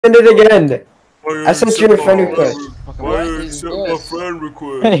Send it again. I sent you a friend request. Why you accept my friend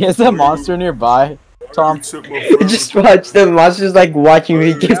request? Hey, is that monster nearby? Tom. Just watch the monsters like watching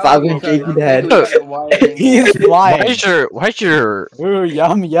me get out and shaking head. He's flying. Why's your Ooh,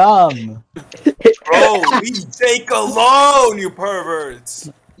 yum yum. Bro, leave Jake alone, you perverts.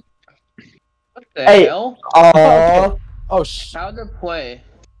 What the Hey. hell? Aww. Oh How to play?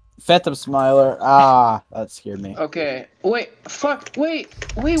 Phantom Smiler. Ah, that scared me. Okay. Wait. Fuck. Wait.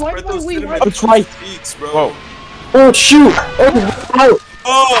 Why? It's right. Whoa. Oh shoot! Oh!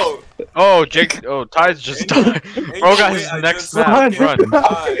 Oh! Oh, Jake. Oh, Ty's just died. Bro got his next map. Run.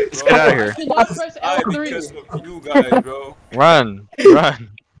 Let's get out of here. Because of you guys, bro. Run.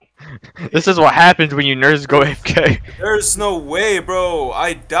 This is what happens when you nerds go AFK. There's no way, bro.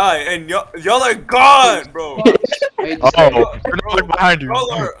 I die and y'all are gone, bro. Oh, we're behind you.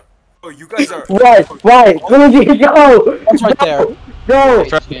 Y'all are. Oh, you guys are. Why? Where did you go? It's right there. Go!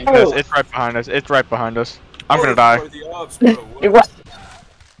 It's right behind us. It's right behind us. I'm gonna die. What?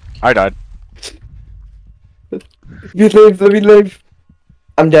 I died. Let me live.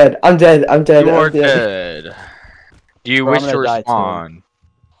 I'm dead. You are dead. Do you wish to respawn?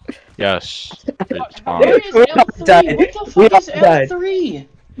 Yes. Respawn. Where is L3? What the fuck is L3?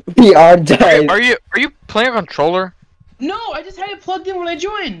 We are dead. Are you playing a controller? No, I just had it plugged in when I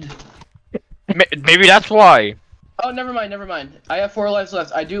joined. Maybe that's why. Oh, never mind. I have 4 lives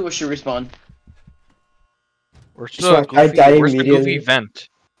left. I do wish to respawn. Where's So the I die Where's the immediately. goofy vent?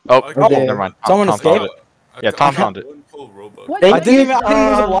 Oh, never mind. Someone Tom found escaped? it. Yeah, Tom found it. What? Thank I didn't you, even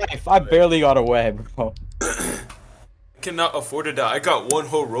lose a life. I barely got away, bro. Cannot afford to die. I got 1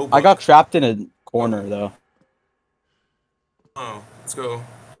 whole robot. I got trapped in a corner though. Oh, let's go.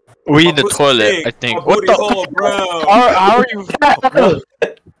 We in the toilet, I think. What the? Hole, bro. How are you?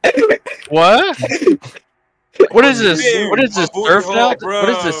 What? What is this? What is this surf now? What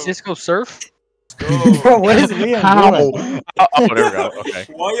is this Cisco surf? Bro, what is Liam doing? Oh, there we go. Okay.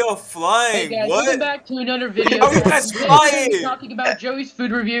 Why y'all flying? Hey guys, what? welcome back to another video. How are you guys flying? Talking about Joey's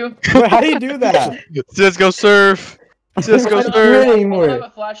food review. Wait, how do you do that? Cisco surf. Cisco I don't surf. do it I anymore. have a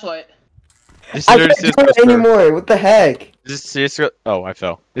flashlight. This I is can't Cisco do it surf. anymore. What the heck? This is Cisco. Oh, I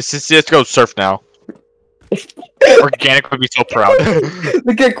fell. This is Cisco surf now. Organic would be so proud.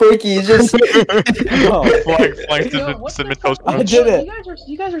 Look at Quakey. He's just. Oh, flying Yo, what the cinnamon fuck? toast I crunch. did it.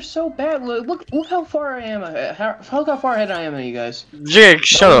 You guys are so bad. Look how far I am. Look how far ahead I am of you guys. Jake,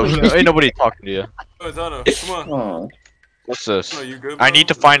 shut up. Ain't nobody talking to you. Oh, Donna, come on. Oh. What's this? Oh, you good, I bro? need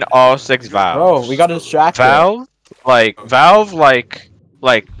to find all 6 valves. Bro, we got distracted. Valve? Like the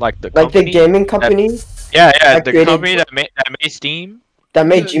Like company? the gaming company Yeah, that the created- company that made Steam. that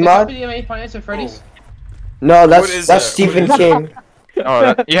made The Gmod. company that made Finance and Freddy's? No, What that's is that? Stephen What is King.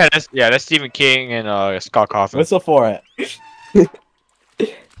 Oh, that's Stephen King and Scott Cawthon. Whistle for it. Come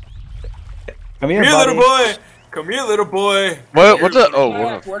here, Come here, buddy. little boy. Come here, little boy. What's the? Oh,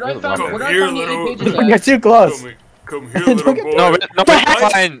 Alright, where do I find Come the here, 8 little- pages You're at? too close. Come here, little boy. no, we have to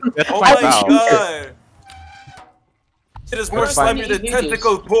find Oh my valve. god. It is more Where do I find slimy the than 8 pages?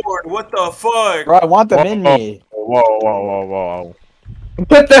 tentacle porn. What the fuck? Bro, I want them in me. Whoa.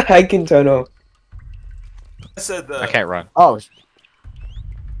 What the heck, Antonio? I said that. I can't run. Oh,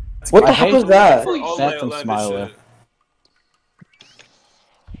 What the I hell hate was that? For all Phantom my outlandish Smiler. shit.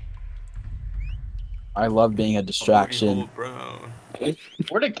 I love being a distraction. Old brown.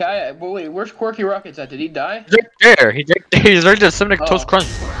 Where did Kai at? Wait, where's Quirky Rockets at? Did he die? Right there. He's literally the Cinnamon Toast Oh. Crunch.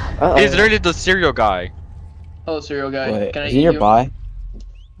 Uh-oh. He's literally the cereal guy. Hello, cereal guy. Wait, Can I is eat he you? nearby?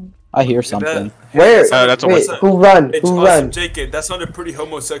 I hear something. Where? That's a Wait, what's who run? Hey, Who awesome, run? Jacob, that sounded pretty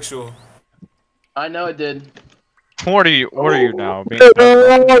homosexual. I know it did. What are you now? Being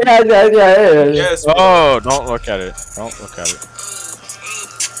Yeah. Yes. bro. Oh, don't look at it. Don't look at it.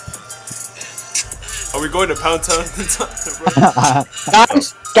 Are we going to Pound Town?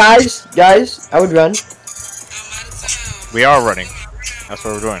 Guys, I would run. We are running. That's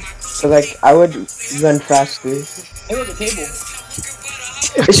what we're doing. So like, I would run faster. Hey, look, a table.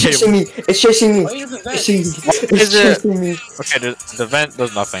 It's chasing me. It's chasing me. Why you doing It's that? chasing me. What It's is it? chasing me. Okay, the vent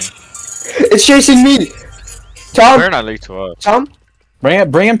does nothing. It's chasing me. They're Tom. not lead to us. Tom. Bring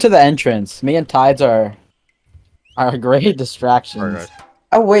him to the entrance. Me and Tides are great distractions. Alright.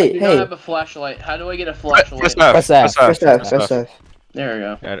 Oh wait, I do not hey. have a flashlight. How do I get a flashlight? Press Press F. First F. There we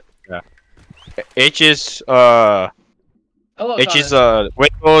go. H is Hello, H is Connor.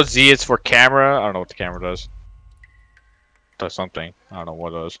 window. Z is for camera. I don't know what the camera does. Does something. I don't know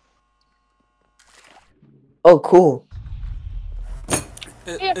what it does. Oh, cool. I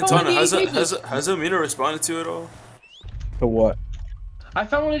found Tana, one of the 8 pages. has Amina responded to it all? To what? I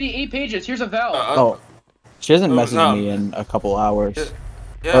found one of the 8 pages. Here's a valve. Oh, she hasn't Oh, messaged no. me in a couple hours.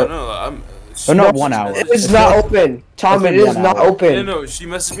 Yeah, no, I'm. Oh no, 1 hour. It is not open. Tom, it been is 1 not hour. Yeah, open. no, she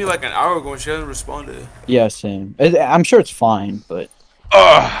messaged me like an hour ago and she hasn't responded. Yeah, same. I'm sure it's fine, but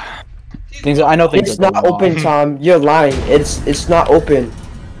Ugh. I know things It's are not going open, on. Tom. You're lying. It's not open.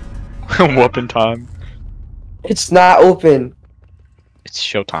 Whooping time. It's not open. It's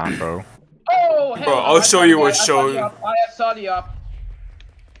showtime, bro. Oh, hell Bro, no, I'll I show saw you the what op, show. I saw the op.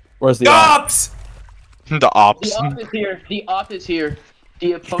 Where's the op? Ops! The ops. The op is here. The op is here.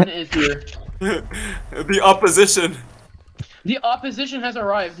 The opponent is here. The opposition. The opposition has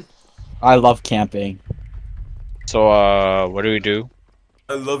arrived. I love camping. So, what do we do?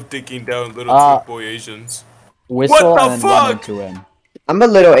 I love digging down little twig boy Asians. Whistle What the and then run fuck? into him. I'm a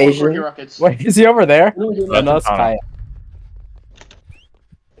little Quirky Asian. rockets. Wait, is he over there? What do we do Oh, next? no, it's Kaya.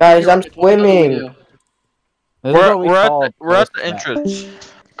 Guys, I'm Rockets, what do we swimming. do? This is what we call we're at the post-match. entrance.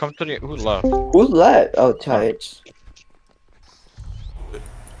 Come to the who left? Who let? Oh, tight.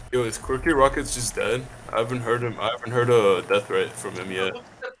 Yo, is Quirky Rockets just dead? I haven't heard a death threat from him yet.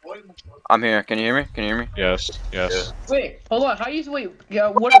 I'm here. Can you hear me? Can you hear me? Yes, yes. Wait, hold on. How you wait? Yeah,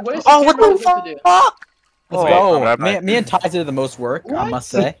 what is Oh, what the supposed to do? fuck? Let's Oh, go. my bad. Me and Ty did the most work, I What? must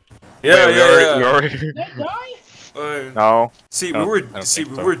say. Yeah, Wait, yeah, we yeah. already. Did I die? No. See, No, we I don't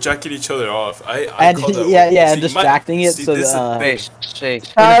think so. were jacking each other off. I And called that yeah, one. yeah, See, and distracting it see, so this is- that Wait, say.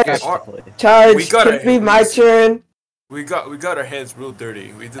 Tides, ineffectively. Tides, We got can it. it be my turn? we got our hands real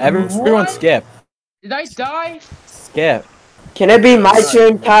dirty. We did the Everyone most work. skip. Did I die? Skip. Can it be my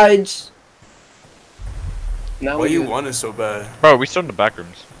turn, Tides? No, Why we you do. want it so bad? Bro, we still in the back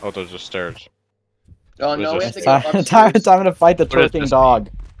rooms. Oh, those are stairs. Oh no, we have to go Time upstairs. to fight the What is twerking this? dog.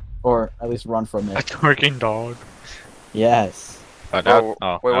 Or at least run from A it. twerking dog. Yes. Oh,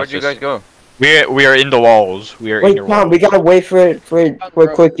 wait, where'd you guys go? We are in the walls. We are Wait, in your Tom, walls. we gotta wait for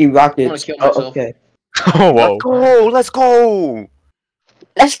Quirky Rockets. kill Oh, myself. okay. Oh, whoa. Let's go! Let's go!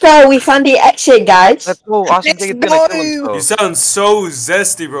 Let's go. We found the exit, guys. Let's go! Awesome thing is gonna kill You himself. sound so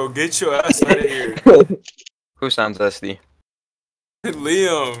zesty, bro. Get your ass out of here. Who sounds zesty?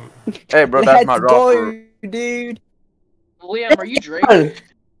 Liam. Hey, bro, that's my raw. dude. Liam, are you Drake?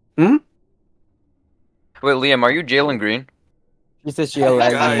 Wait, Liam, are you Jalen Green? He says she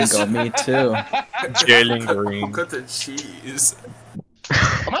let Guys. me go. Me too. Jalen Who Green. cut the cheese?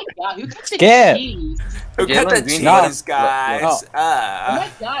 Oh my god, who cut the Skip. cheese? Who cut the Jalen Green. cheese, No. guys? No. Oh Ah. my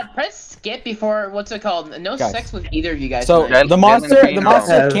god, press skip before what's it called? No Guys. sex with either of you guys. So tonight. the monster, Green the wrong.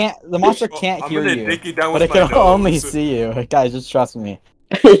 monster Oh, can't I'm hear gonna you, dick you down but with it can my only nose. see you. Guys, just trust me.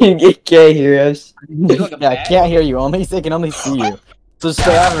 You can't hear us. look a Yeah, I bat? can't hear you. They can only see you. So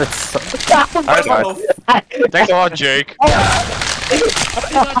stay out of it. Alright, guys. Oh, Thanks a lot, Jake. I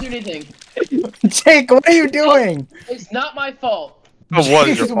did not do anything. Jake, what are you doing? It's not my fault. It was your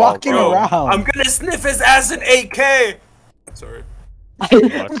He's fault, walking bro. around. I'm gonna sniff his ass in 8K. Sorry.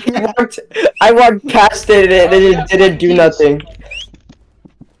 I walked past it and it didn't do nothing.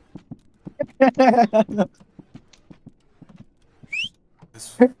 let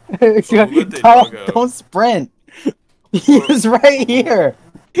the dog out. Don't sprint. He was right here.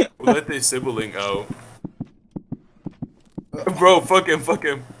 We'll let the sibling out. Bro, fuck him.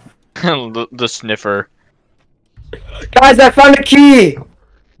 The sniffer. Guys, I found a key.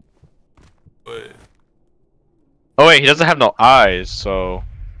 But Oh wait, he doesn't have no eyes, so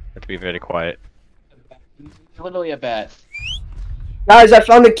have to be very quiet. Literally a bat. Guys, I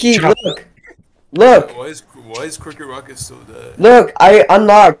found a key. Look. Look. why is Cricket Rocket still dead? Look. I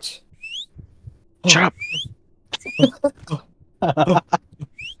unlocked. Shut up.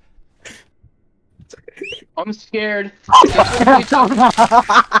 I'm scared.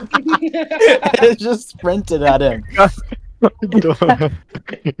 It just sprinted at him.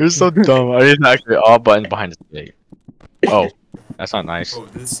 You're so dumb. I didn't actually all buttons behind his leg. Oh, that's not nice. Bro,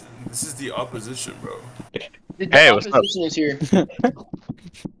 this is the opposition, bro. The Hey, what's up? opposition is here.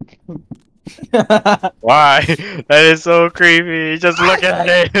 Why? That is so creepy. Just look at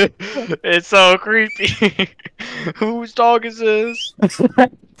it. It's so creepy. Whose dog is this?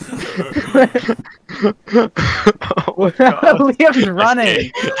 Liam's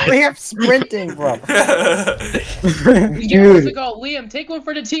running. Liam's sprinting, bro. Yeah, what's it called? Liam, take one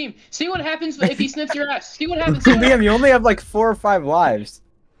for the team. See what happens if he sniffs your ass. See what happens. See what Liam, you only have like 4 or 5 lives.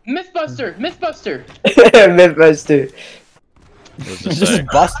 Mythbuster, Mythbuster. Mythbuster. What's it Just say?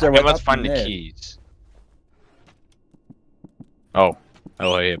 Buster Okay, without let's find the myth. keys. Oh.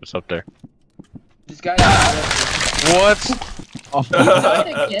 Oh, hey, what's up there? This guy. He What? Oh,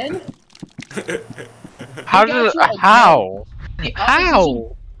 died again. How got did it? you again. How? The opposition-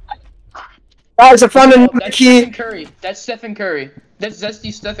 How? Guys, I found Oh, another that's key. Stephen Curry. That's Stephen Curry. That's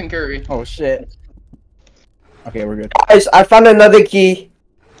zesty Stephen Curry. oh shit. Okay, we're good. Guys, I found another key.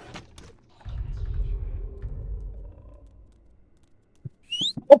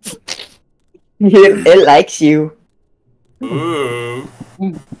 It likes you. Ooh.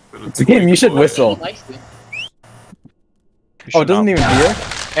 Game, you should whistle. He likes me. Oh, it doesn't even hear?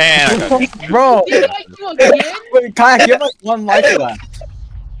 And I got Bro! He likes you again? Wait, Kayak, you have like 1 life left.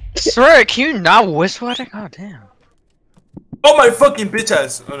 swear, can you not whistle at it? God damn. Oh my fucking bitch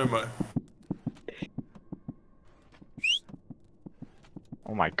ass. Oh, never mind.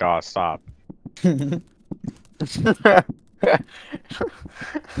 Oh my god, stop.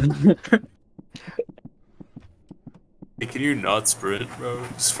 Hey, can you not sprint, bro?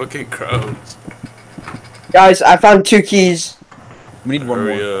 It's fucking crowds. Guys, I found 2 keys. We need 1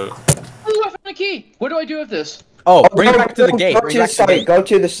 Hurry more. up. Ooh, I found a key. What do I do with this? Oh, bring it back to the gate. Go Bring to it the back to the site. gate. Go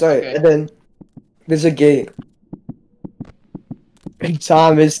to the site, Okay. and then there's a gate.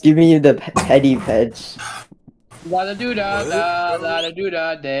 Thomas, give me the petty pets. La da do da da, la da do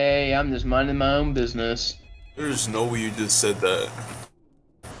da day. I'm just minding my own business. There's no way you just said that.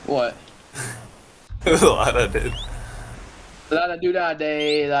 What? Lana did. La da do da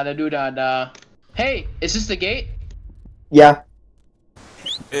day, la da do da da. Hey, is this the gate? Yeah,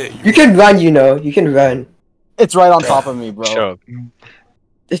 Hey, you can run. You know, you can run. It's right on top of me, bro. Sure.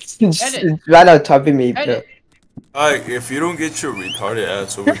 It's Edit. right on top of me, bro. Edit. Alright, if you don't get your retarded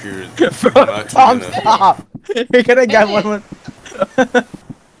ass over here, Bro, I'm actually Tom, gonna. stop! You're gonna get one.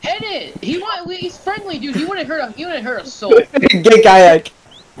 Edit. He's friendly, dude. He wouldn't hurt a soul. Get kayak.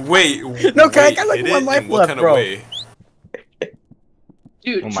 Wait, No, wait, Kayak, I got, like, hit 1 it? life In what left, kind bro. of way?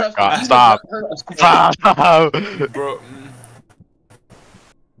 Dude, Oh my trust God, me, he stop. would not hurt a soul. Stop. Bro,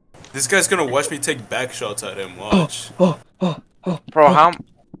 this guy's gonna watch me take back shots at him. Watch. Bro, how?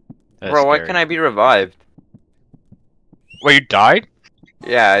 That's Bro, why scary. can't I be revived? Wait, you died?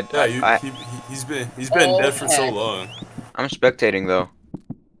 Yeah, Yeah, he's been dead for so Okay. long. I'm spectating though.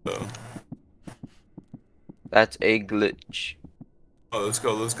 So. That's a glitch. Oh, let's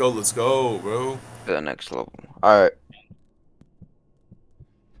go, bro. To the next level. Alright.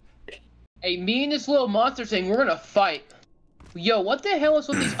 Hey, me and this little monster thing, we're gonna fight. Yo, what the hell is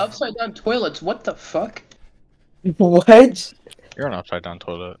with these upside down toilets? What the fuck? What? You're an upside down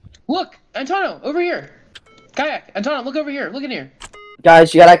toilet. Look, Antonio, over here. Kayak, Antonio, look over here. Look in here.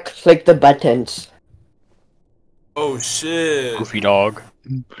 Guys, you gotta click the buttons. Oh shit. Goofy dog.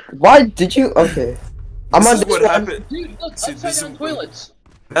 Why did you? Okay. I'm This on is this what one. happened. Dude, look, See, upside this down is- toilets.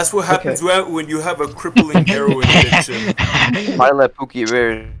 That's what happens when you have a crippling heroin addiction. Pilot Pookie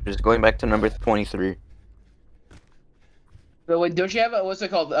Bear is going back to number 23. But wait, don't you have a, what's it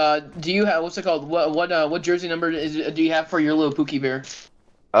called? Do you have, what's it called? What jersey number do you have for your little Pookie Bear?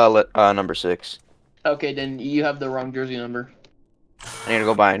 Number 6. Okay, then you have the wrong jersey number. I need to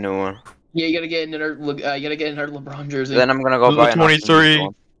go buy a new one. Yeah, you gotta get another, you gotta get another LeBron jersey. Then I'm gonna go buy an Austin 23. Reeves one.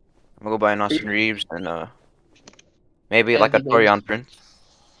 I'm gonna go buy an Austin Reeves and maybe like a And the- Torian Prince.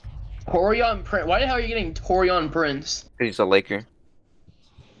 Torian Prince. Why the hell are you getting Torian Prince? 'Cause he's a Laker.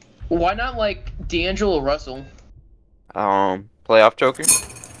 Why not like D'Angelo Russell? Playoff joker.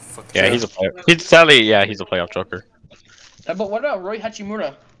 Fuck Yeah, he's a player. He's sadly, yeah, he's a playoff joker. But what about Roy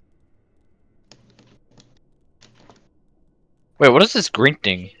Hachimura? Wait, what is this green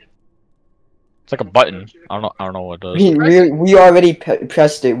thing? It's like a button. I don't know what it I does. mean, we already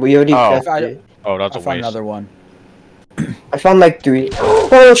pressed it. We already Oh. pressed it. Oh, that's I a found waste. another one. I found like 3.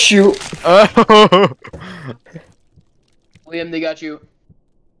 Oh shoot! Oh. William, they got you.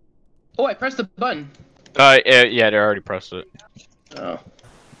 Oh, I pressed the button. Yeah, they already pressed it. Oh.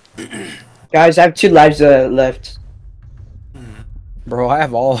 Guys, I have 2 lives left. Bro, I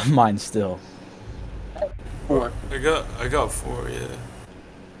have all of mine still. 4. I got 4, yeah.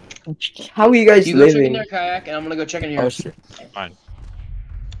 How are you guys You go check in living? there, Kayak, and I'm gonna go check in here. Oh shit. Fine.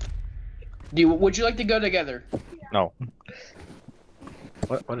 Would you like to go together? No.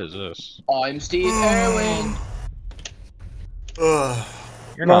 What is this? I'm Steve Heroin. Ugh.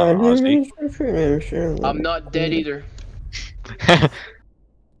 You're not Ozzy. I'm not dead either. I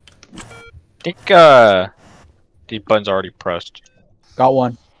think the button's already pressed. Got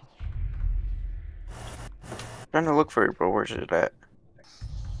one. Trying to look for it, bro. Where's it at?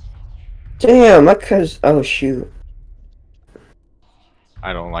 Damn, my cuz. Oh shoot.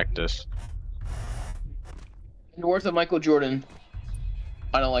 I don't like this. North of Michael Jordan.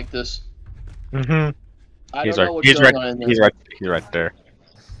 I don't like this. Mm-hmm. I He's don't right. know what's He's going right. on in there. He's right there.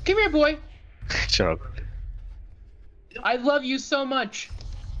 Come here, boy. Shut up. I love you so much.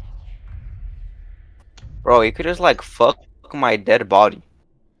 Bro, you could just like fuck my dead body.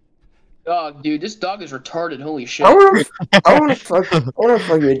 Dog, dude, this dog is retarded. Holy shit. I wanna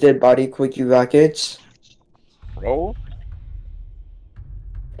fuck your dead body, Quickie Rockets. Bro.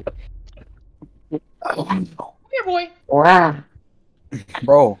 Come here, boy. Wow.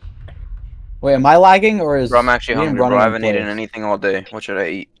 Bro. Wait, am I lagging or is Bro, I'm actually me and hungry, bro. I running haven't in eaten place? anything all day. What should I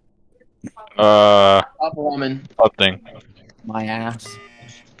eat? Top ramen. Something. My ass.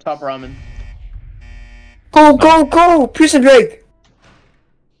 Top ramen. Go, go, go! Prison break!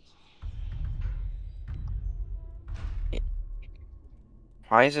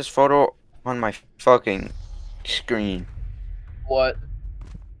 Why is this photo on my fucking screen? What?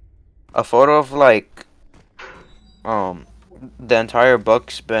 A photo of like, the entire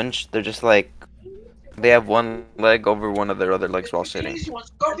Bucks bench. They're just like, they have one leg over one of their other legs while sitting. It's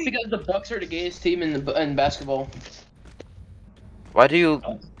because the Bucks are the gayest team in basketball. Why do you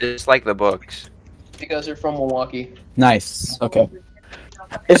dislike the Bucks? Because they're from Milwaukee. Nice. Okay.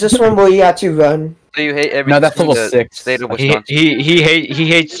 Is this one where you have to run? So you hate everything No, that's in level the 6. state of He Wisconsin? he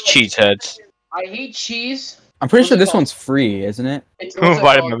hates cheeseheads. I hate cheese. I'm pretty What's sure it this called? one's free, isn't it? It's what's it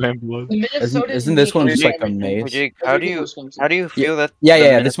called? Vitamin. The Minnesota Isn't this one just like a maze? Jake, how do you feel that Yeah, the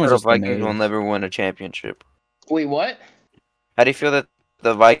yeah, this one's Minnesota just a Vikings will maze. never win a championship? Wait, what? How do you feel that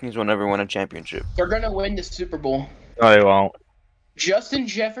the Vikings will never win a championship? They're gonna win the Super Bowl. No, they won't. Justin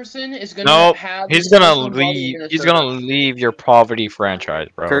Jefferson is gonna No, have. he's the gonna first one in leave. He's Minnesota. gonna leave your poverty franchise,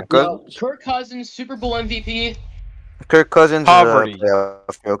 bro. Kirk No, Cousins? Kirk Cousins, Super Bowl MVP. Kirk Cousins Poverty. is a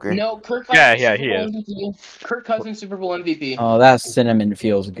playoff joker. No, Kirk Yeah, Cousins. yeah, Super he Bowl is. MVP. Kirk Cousins, Super Bowl MVP. Oh, that cinnamon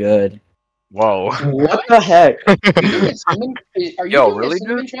feels good. Whoa. What the heck? Are you doing a cinnamon- are you Yo, doing a really,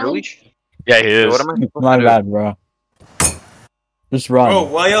 cinnamon dude? Really? challenge? Yeah, he is. What am I supposed My to do? bad, bro. Just run. Bro,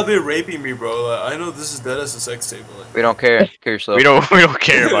 why y'all be raping me, bro? Like, I know this is dead as a sex tape, but like, We don't care. Kill yourself. We don't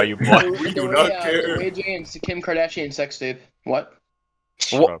care about you, boy. We do The not way, care. The Ray J and Kim Kardashian sex tape. What?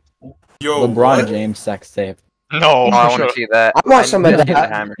 Shut up. Yo, LeBron what? James sex tape. No, Oh, I want shut to see that. I want some need of to see that.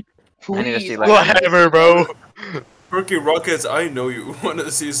 the hammer. I need to see Please. like up. Whatever, bro. Rookie Rockets, I know you want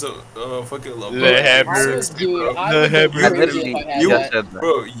to see some fucking love. The hammer. I would, dude, I The would heavy- go I crazy literally if I had you- just that. said that.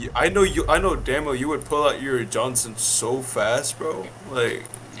 Bro, I know damn well you would pull out your Johnson so fast, bro. Like,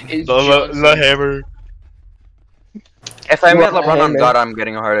 It's The Johnson. hammer. If I met Well, LeBron on hammer. God, I'm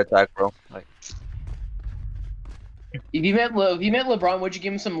getting a heart attack, bro. Like, If you met LeBron, would you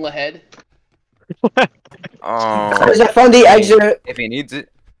give him some Lehead? Guys, I found the exit. if he needs it.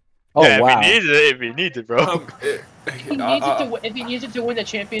 Oh, yeah, wow. if he needs it, bro. If he needs it to win the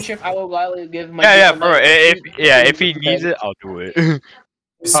championship, I will gladly give him. Yeah, bro. If he needs it, I'll do it.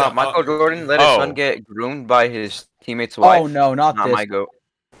 Michael Jordan let his Oh. son get groomed by his teammate's wife. Oh, no, not Not this. my goat.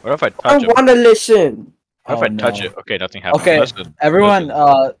 What if I I touch it? want to listen. What if Oh, I touch no. it? Okay, nothing happens. Okay, That's good. Everyone,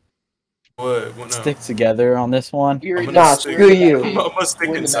 That's what now? stick together on this one. I'm gonna Nah, stick- screw you. I'm gonna stick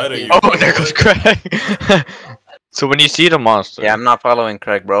inside of you. Oh, there goes Craig. So when you see the monster, Yeah, I'm not following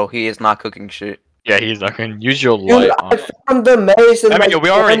Craig, bro. He is not cooking shit. yeah, he's not gonna use your Dude, light I on. found the maze in I mean, like we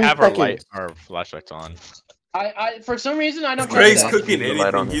already 10 have our seconds. light, our flashlights on. I for some reason I don't trust Craig's that. cooking Leave the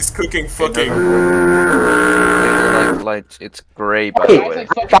light on anything. it. He's cooking It fucking. doesn't like lights. It's gray, by Hey, the way.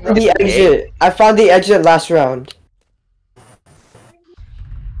 I found the exit. I found the exit last round.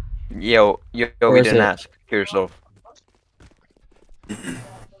 Yo, we Where is didn't it? ask. Kill yourself.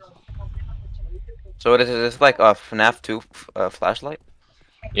 So what is this like a FNAF 2 flashlight?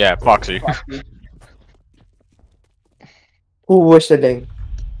 Yeah, Foxy. Who was the name?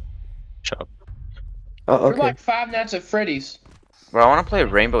 Shut up. Oh, We're okay. like Five Nights at Freddy's. Bro, I want to play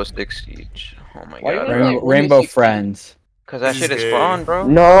Rainbow Six Siege. Oh my Why you god. wanna play Rainbow Friends. Cause that This shit is is gay. fun, bro.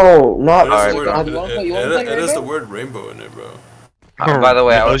 No, not. It has Alright, the word- bro. You wanna play it has the Rainbow? word rainbow in it, bro. By the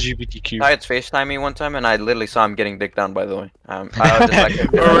way, I was LGBTQ. Tides FaceTime me one time and I literally saw him getting dick down, by the way. I was just like,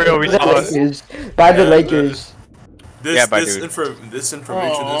 For real, we The saw it. Lakers. By the Yeah, Lakers. This Yeah, but this, dude. this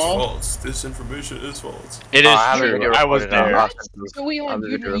information is Aw. false. This information is false. It Oh, is I have a true. video I was recorded. there. I'll send you. So wait, I'll like, do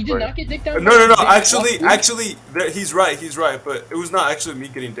you the did recording. not get dick down? No. Big Actually, fuck, dude. actually, he's right. He's right. But it was not actually me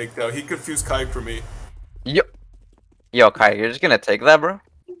getting dicked out. He confused Kai for me. Yo, Kai, you're just gonna take that, bro?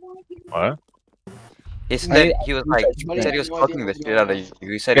 What? He said he was like, Buddy, he said I he was have no idea fucking the what's shit going out of on.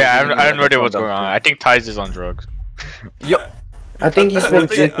 you. He said Yeah, he I have no idea what's going on. I think Tides is on drugs. I think he's been I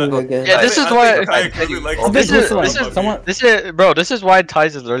think- drinking again. Yeah, this is I why- think Kai I think really you- likes Oh, This dick is from this my is someone. beard. This is, bro. This is why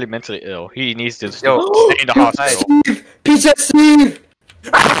Tides is literally mentally ill. He needs to stay Yo, in the hospital. Steve! Pizza Steve!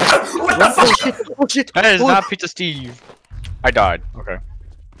 Oh shit! That is not Pizza Steve. I died. Okay.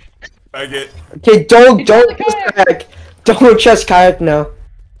 I get. Okay, don't He tried trust the kayak. Don't trust kayak now.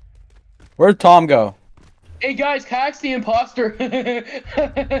 Where'd Tom go? Hey guys, Kayak's the imposter. You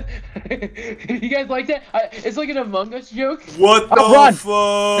guys like that? It's like an Among Us joke. What the Oh, run!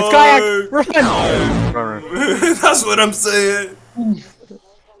 fuck? It's kayak. Run! That's what I'm saying.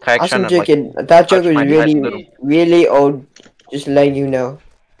 Kayak Awesome trying to, like, chicken. That joke touch is my really, tiny little- really old. Just letting you know.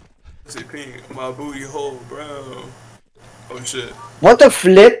 See, pink, my booty hole, bro. Oh shit. What the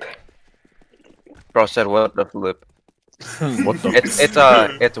flip? Bro said what the flip. What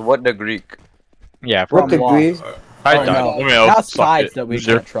the? It's what the Greek. Yeah. What From degree? Lost. I Oh, died. no. Let me know. That's Fuck tides it. that we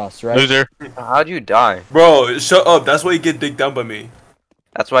Loser. can't trust, right? Loser. How'd you die? Bro, shut up. That's why you get dicked down by me.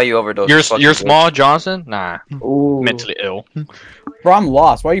 That's why you overdosed. You're Fucking you're bitch. small, Johnson. Nah. Ooh. Mentally ill. Bro, I'm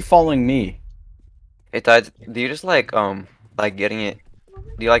lost. Why are you following me? Hey, Tides, do you just like getting it?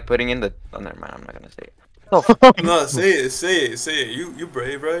 Do you like putting in the? Oh, never mind. I'm not gonna say it. No, say it. You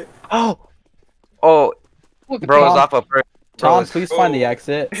brave, right? Oh, Look at bro, it's Tom. off a per. Tom, it's- please find the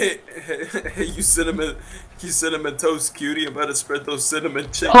exit. Hey, you cinnamon toast cutie. I'm about to spread those cinnamon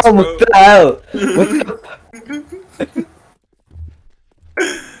chicks, Oh, bro. what the hell? What the?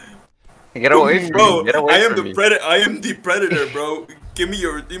 Get away from Bro, me. Get away I am from the me. predator. I am the predator, bro. Give me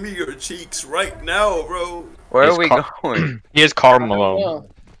your cheeks right now, bro. Where He's are we going? He is Karl Malone.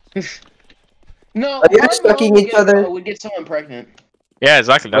 No. No, Are you guys Karl fucking Malone each other? would get someone pregnant. Yeah,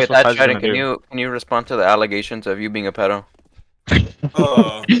 exactly. That's Wait, what that's Ty's Shredden. gonna do. Can you respond to the allegations of you being a pedo? Can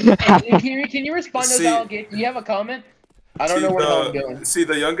you respond to those See- allegations? Do you have a comment? I don't know where the hell I'm going. See,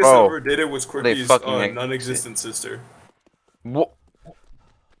 the youngest Bro, I ever dated was Quirky's fucking make- non-existent sister. What?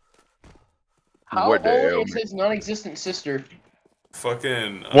 How What the hell, old is man? his non-existent sister?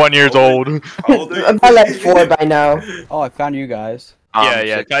 Fucking 1 year old. How old are you? I'm like 4 by now. Oh, I found you guys.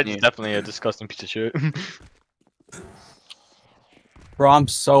 Yeah. Ty's 16. is definitely a disgusting piece of shit. Bro, I'm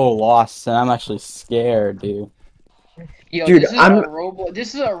so lost and I'm actually scared, dude. Yo, Dude, this is I'm-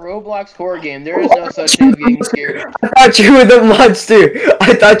 this is a Roblox horror game. There is no such thing as getting scared. I thought you were the monster.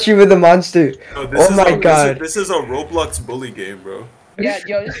 I thought you were the monster. No, Oh my God. This is a Roblox bully game, bro. Yeah,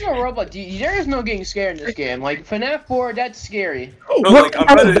 yo, this is a Roblox. There is no getting scared in this game. Like FNAF 4, that's scary. No, What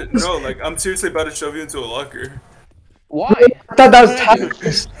I'm seriously about to shove you into a locker. Why? I thought that was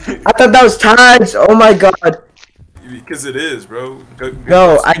tides. I thought that was tides. Oh my God. Because it is, bro.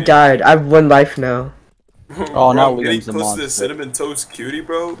 No, I died. I have 1 life now. Oh, now Getting Liam's the close to monster. the cinnamon toast cutie,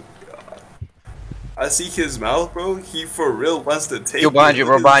 bro. I see his mouth, bro. He for real wants to take. Yo, behind you,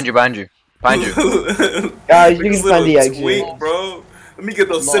 bro. Behind you. Behind you. Behind you. Guys, Look you at can this find the little exit. twink, bro. Let me get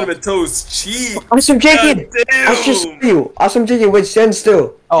those Lost. cinnamon toast cheeks. Awesome Jacob! God I just saw you. Awesome Jacob, wait, stand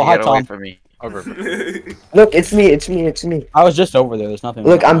still. Oh, hi, Get away Tom. from me. Over. damn. Look, it's me, it's me, it's me. I was just over there. There's nothing.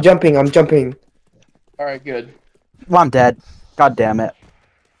 Look, I'm jumping, I'm jumping. Alright, good. Well, I'm dead. God damn it.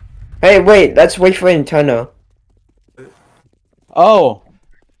 Hey, wait, let's wait for Antenna. Oh.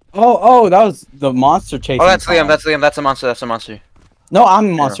 Oh, that was the monster chasing. Oh, that's Tom. Liam. That's Liam. That's a monster. That's a monster. No, I'm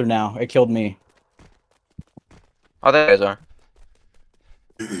a monster now. It killed me. Oh, there you guys are.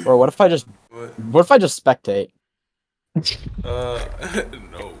 Bro, what if I just spectate?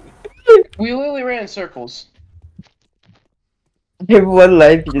 No. We literally ran in circles. I have 1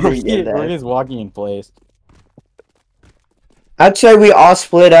 life, you We're didn't get that. just walking in place. I'd say we all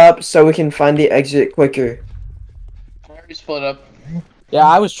split up so we can find the exit quicker. I already split up. Yeah,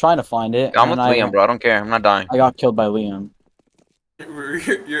 I was trying to find it. I'm with and Liam, bro. I don't care. I'm not dying. I got killed by Liam.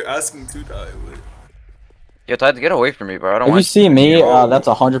 You're asking to die. Yo, Ty, get away from me, bro. I don't If you want. see me, Yo. that's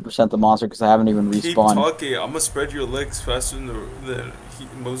 100% the monster because I haven't even Keep respawned. talking. I'm gonna spread your legs faster than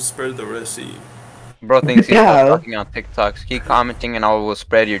Moses spread the Red Sea. Bro thinks he's Yeah. talking on TikToks. Keep commenting and I will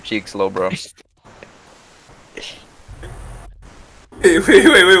spread your cheeks low, bro.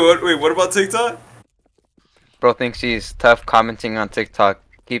 Wait, what about TikTok? Bro thinks he's tough commenting on TikTok.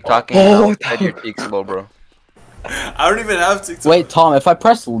 Keep talking and I will spread your cheeks low, bro. I don't even have TikTok. Wait, Tom, if I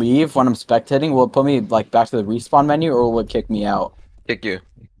press leave when I'm spectating, will it put me like back to the respawn menu or will it kick me out? Kick you.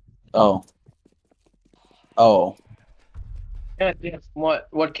 Oh. Oh. Yeah.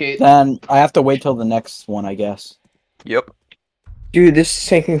 What, Kate? Then I have to wait till the next one, I guess. Yep. Dude, this is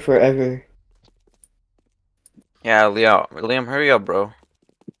taking forever. Yeah, Liam, hurry up, bro.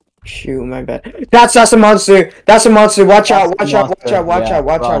 Shoot, my bad. That's a monster! That's a monster! Watch That's out, the watch out, watch monster. out, watch Yeah, out,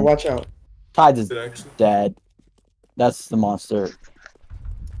 watch out, run. watch out. Tides is Is it actually? dead. That's the monster.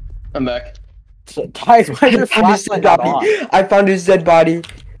 I'm back. Tides, why's your I found his flashlight dead not on? body. I found his dead body.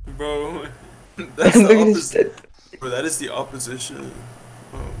 Bro, that's Look the at his opposite. dead. Bro, that is the opposition.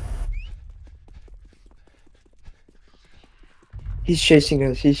 Oh. He's chasing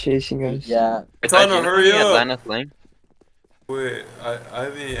us, he's chasing us. Yeah. It's on Actually, to hurry up. Atlantis Lane. Wait, I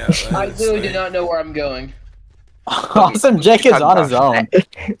mean, yeah. I literally do not know where I'm going. Awesome Jake is on his own.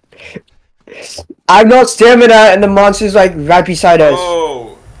 I've got stamina and the monster's like right beside us.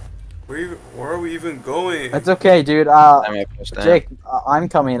 Oh, where are we even going? It's okay, dude. I'm gonna push that. Jake, I'm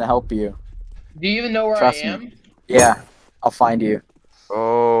coming to help you. Do you even know where Trust I me. am? Yeah, I'll find you.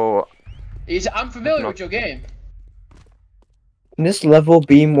 Oh, I'm familiar with your game. Can this level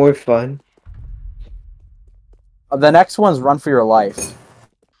be more fun? The next one's run for your life.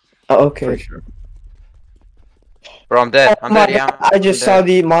 Oh, For okay. sure. Bro, I'm dead. Oh I'm my dead. Yeah. god, I just saw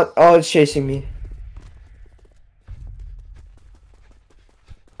the oh, it's chasing me.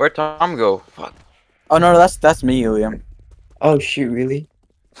 Where'd Tom go? Fuck. Oh no, that's me, William. Oh shoot, really?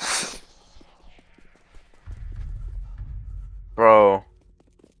 Bro.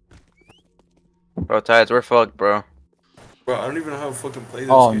 Bro, Tides, we're fucked, bro. Bro, I don't even know how to fucking play this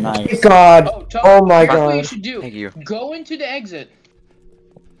Oh, game. nice. God. Oh, Tom, Oh my here's what you god. should do. Thank you. Go into the exit.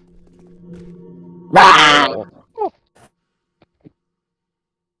 Ah!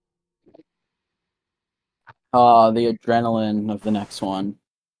 The adrenaline of the next one.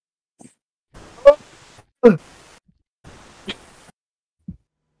 It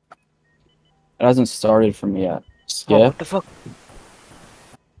hasn't started for me yet. Oh, Skip. what the fuck?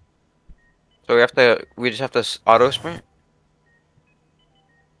 So we just have to auto sprint?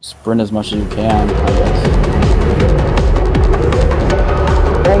 Sprint as much as you can, I guess.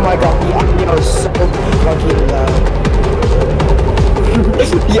 Oh my god, the audio is so fucking loud.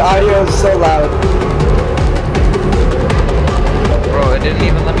 The audio is so loud. Bro, it didn't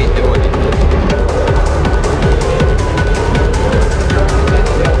even let me do anything.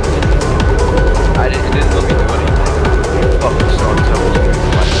 It didn't let me do anything. Fuck, this song so much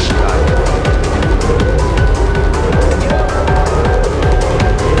better.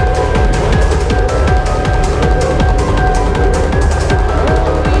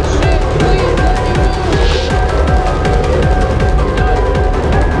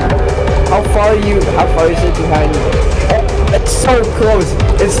 How far is it behind you? Oh, it's so close.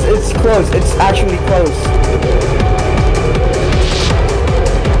 It's close. It's actually close.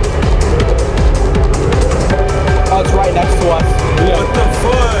 Oh, it's right next to us. What the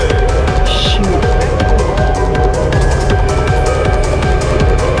fuck? Shoot.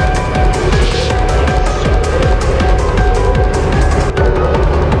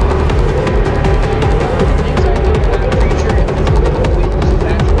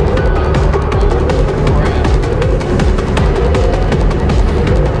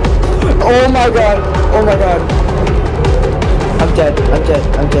 Oh my god. Oh my god. I'm dead. I'm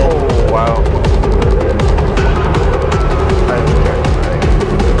dead. I'm dead. Oh, wow.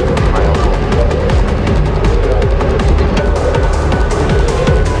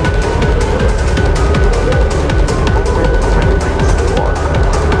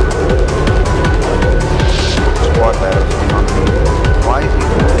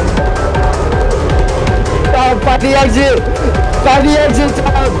 Find the exit! Find the exit,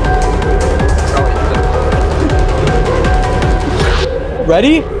 Tom!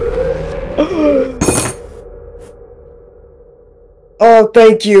 Ready? Oh,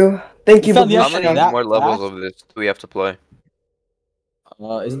 thank you. Thank you for found the How exit many that more levels fast? of this do we have to play?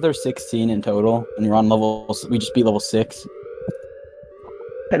 Isn't there 16 in total? And we're on level. We just beat level 6.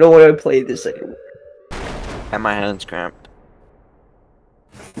 I don't want to play this anymore. And my hand's cramped.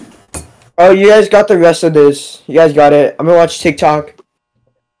 Oh, you guys got the rest of this. You guys got it. I'm gonna watch TikTok.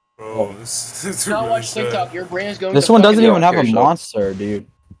 Bro, this is Do not really watch sad. TikTok. Your brain is going This to one fucking doesn't even rot. have a yourself. monster, dude.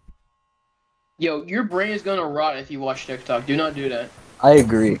 Yo, your brain is gonna rot if you watch TikTok. Do not do that. I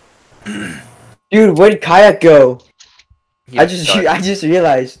agree. Dude, where'd Kayak go? He I just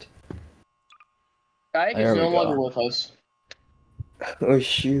realized. Kayak There is we no go. longer with us. Oh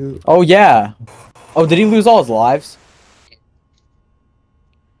shoot. Oh yeah. Oh, did he lose all his lives?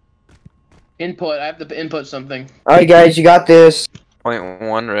 Input. I have to input something. Alright guys, you got this. Point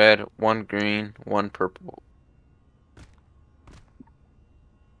 1 red, 1 green, 1 purple.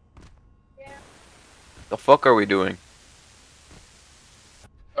 The fuck are we doing?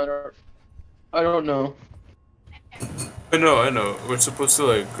 I don't know. I know. We're supposed to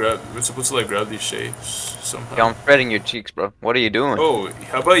like grab these shapes somehow. Yo, I'm fretting your cheeks, bro. What are you doing? Oh,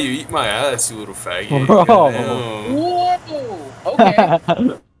 how about you eat my ass, you little faggot? Bro. Goddamn. Whoa!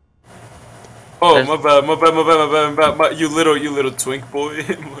 Okay. Oh, my bad. You little twink boy.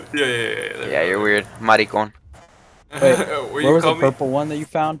 yeah. Yeah, you're weird. Maricon. Wait, Where where you was the call me? purple one that you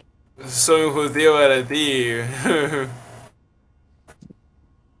found? Soy un judío para ti.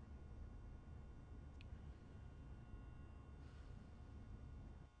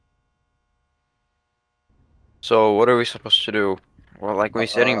 So, what are we supposed to do? Well, like, we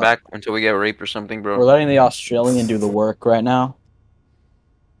sitting back until we get raped or something, We're bro? letting the Australian do the work right now.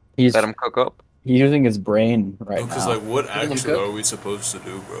 He's Let him cook up? he's using his brain right Because now. like, what Let him actually cook? are we supposed to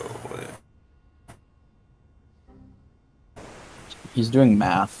do, bro? What? He's doing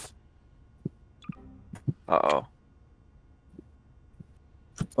math. Uh-oh.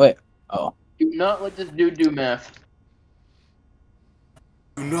 Wait. Oh. Do not let this dude do math.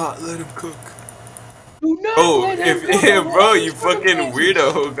 Do not let him cook. Do not Oh, let him if come bro, away you from the fucking fences.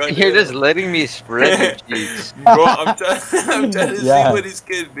 weirdo. Goddamn. You're just letting me spread your cheeks. Bro, I'm trying. I'm trying to see Yeah. what he's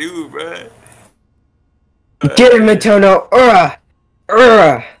gonna do, bro. Get him, Antonio.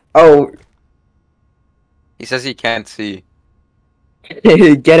 Oh, He says he can't see.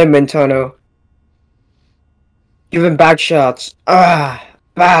 get him, Antonio. Give him back shots. Bah.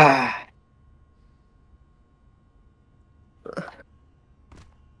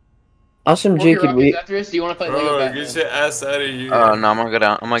 Awesome, Morgan Jacob. Rockets after this, do you want to play Lego Bro, Batman? get your ass out of here. No, I'm gonna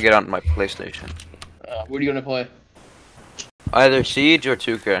get on my PlayStation. What are you gonna play? Either Siege or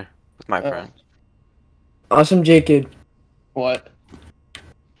 2K with my Oh. friends. Awesome, Jacob. What?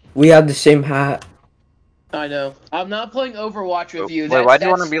 We have the same hat. I know. I'm not playing Overwatch with you. Wait, why do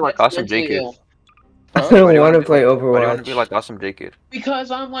you wanna be like that's Awesome mentally Jacob? ill. I Huh? don't Why do you want wanna to be play like- Why do you want to be Overwatch. like Awesome Jacob?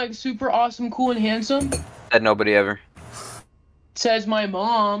 Because I'm like super awesome, cool, and handsome. Said nobody ever. Says my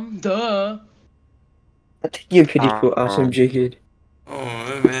mom. Duh. I think you're pretty cool, Awesome, Jacob.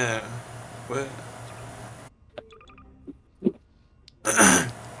 Oh man, what?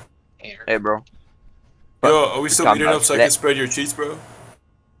 Hey, bro. Yo, are we still Talk meeting about up so I that. can spread your cheeks, bro?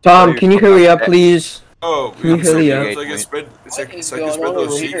 Tom, can you hurry up, please? Oh, Can you we still hurry meeting up? up so I can spread, What is so I can going spread on those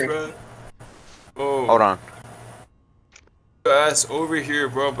over cheeks, here? bro. Oh, Hold on. your ass over here,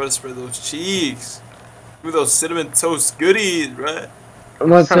 bro. I'm about to spread those cheeks. Give me those cinnamon toast goodies, bro.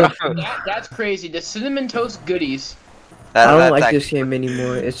 What the? That's crazy. The cinnamon toast goodies. I don't That's like actually- this game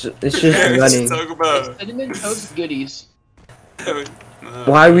anymore. It's just Yeah, running. talk The about. cinnamon toast goodies.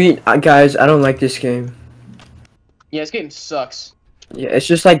 Why we guys? I don't like this game. Yeah, this game sucks. Yeah, it's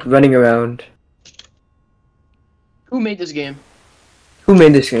just like running around. Who made this game? Who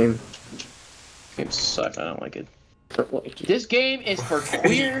made this game? This game sucks. I don't like it. I don't like it. This game is for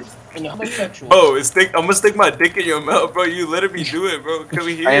queer and homosexuals. Oh, I'm gonna stick my dick in your mouth, bro. You let me do it, bro. Come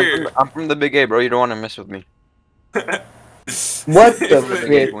here. I'm from the Big A, bro. You don't want to mess with me. What the You're from-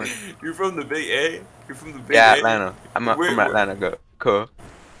 frick? You're from the Big A? You're from the Big Yeah, A? Atlanta. I'm Where- from Atlanta. Go. Cool.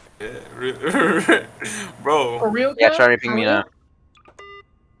 Yeah, For bro. real? Yeah, Cal? try to ping For me real? now.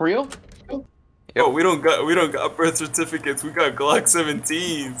 For real? Yo, we don't got birth certificates. We got Glock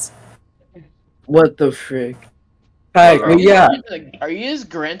 17s. What the frick? Hi, Bro. yeah. Are you just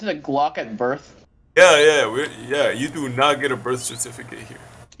granted a Glock at birth? Yeah. You do not get a birth certificate here.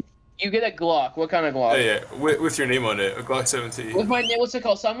 You get a Glock. What kind of Glock? Yeah. With your name on it, a Glock 17. With my name, what's it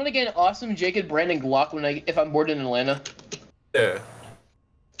called? So I'm gonna get an awesome Jacob Brandon Glock if I'm bored in Atlanta. Yeah.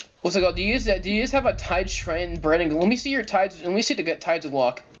 What's it called? Do you use have a Tide Shrine Brandon? Let me see your Tides. Let me see the Tides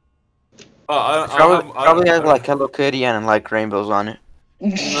Glock. Probably has like Hello Kitty and like rainbows on it.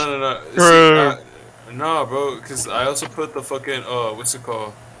 No. True. Nah, bro. Cause I also put the fucking what's it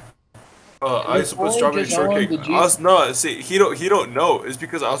called? I also put Only strawberry just on shortcake. the juice. No, see, he don't know. It's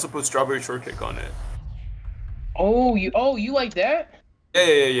because I also put strawberry shortcake on it. Oh, you like that?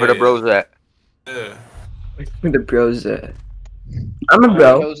 Yeah. Where the bros at? Yeah. Where the bros at? I'm a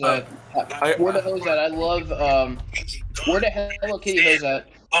bro. Where the hose at? I love Where the Hello Kitty hose at?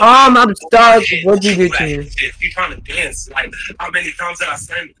 Tom, I'm stuck. What'd you do to me? If you trying to dance, like how many times did I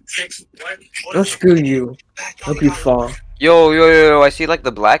send 6? What? Don't screw you. Hope you fall. Yo, I see like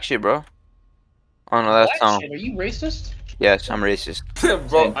the black shit, bro. Oh no, that's Black Tom. shit, are you racist? Yes, I'm racist.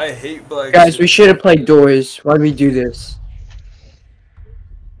 Bro, I hate black Guys, shit. we should have played doors. Why'd we do this?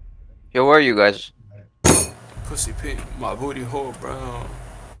 Yo, where are you guys? Pussy pink, my booty hole, bro.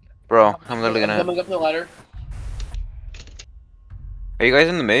 Bro, I'm literally I'm gonna. coming up the ladder. Are you guys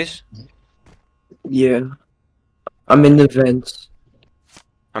in the maze? Yeah. I'm in the vents.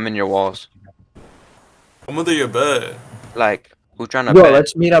 I'm in your walls. I'm under your bed. Like, who trying to Bro, bed?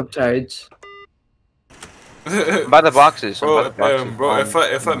 let's meet up, Tides. By the boxes. I'm by Bro, the boxes. bro,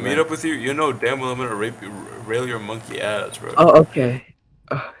 if I meet up with you, you know damn well I'm gonna rail your monkey ass, bro. Oh, okay.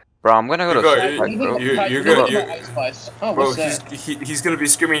 Bro, I'm gonna go to You got- sleep, you- like, bro. you're gonna gonna- Ice Spice. Oh, Bro, what's that? he's gonna be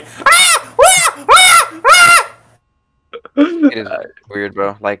screaming. It is weird,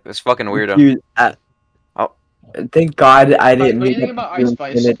 bro. Like, it's fucking weirdo. Dude, Oh. thank God I didn't What do you meet think up about with Ice you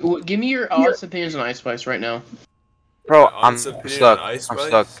Spice? in it. Give me your honest opinions on Ice Spice right now. Bro, I'm Honest opinion stuck. on Ice I'm Spice?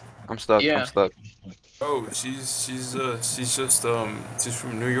 stuck. I'm stuck. Yeah. I'm stuck. Oh, she's just she's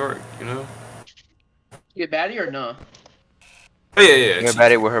from New York, you know. You a baddie or no? Oh yeah. Her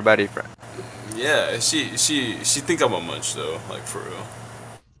baddie with her baddie friend. Yeah, she think I'm a munch though, like for real.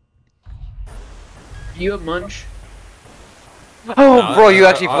 You a munch? Oh, Nah, bro, you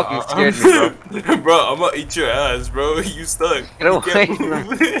actually fucking scared me, bro. Bro, I'm gonna eat your ass, bro. You stuck. Get away, You can't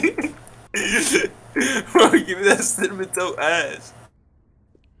move. Bro, give me that cinnamon toast ass.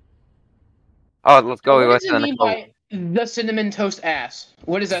 Oh, let's go. What Let's does go it to the mean next level. by the cinnamon toast ass?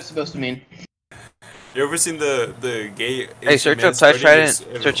 What is that supposed to mean? You ever seen the gay? Hey, Asian search man up Tides spreading his-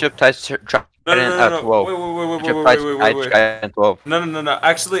 Trident. Search up Tides Trident No, no, no, at no, no. 12. Wait, wait, wait, Search wait, up wait, Tides wait, wait, wait. Trident 12. No, no, no, no.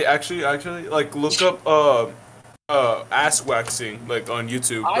 Actually, like look up ass waxing like on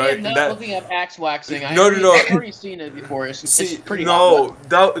YouTube, I right? am not That looking up axe waxing. No, no, no. I've already seen it before. It's see, pretty no,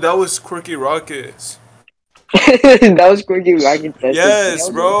 that was Quirky Rockets. That was Quirky Rocket. Yes,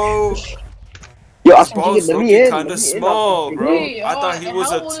 bro. Yo, His Awesome balls Chicken, let look me in. kind Let of me in, small, Awesome bro. Chicken. Wait, I thought he was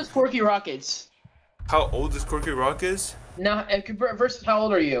how a. old is Quirky Rockets? How old is Quirky Rockets? Now, versus how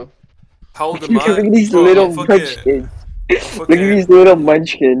old are you? How old am I? Look at these Bro, little I'm fucking, munchkins. I'm Look at fucking, these little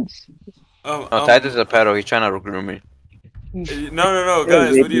munchkins. No, Tides is a pedo. He's trying to groom me. no,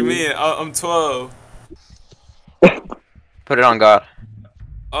 guys. What do you mean? I'm 12. Put it on God.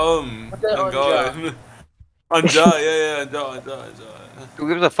 On that on God. On Ja, yeah, on Ja. Who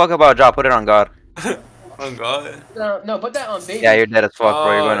gives a fuck about job? Put it on God. On God. No, put that on baby. Yeah, you're dead as fuck,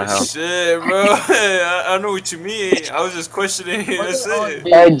 bro. You're going to hell. Shit, bro. I know what you mean. I was just questioning. Put That's it on it.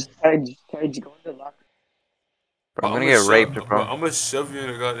 baby. Tides, go in the locker. Bro, I'm gonna get raped, bro. I'm gonna shove you in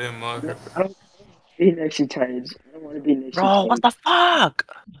a goddamn locker. I don't want to be next to Tides. I don't want to be next to Bro, Tides. what the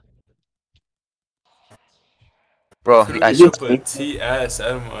fuck? Bro, I I should put TS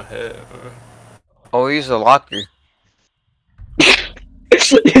out of my head, bro. Oh, he's a locker. Do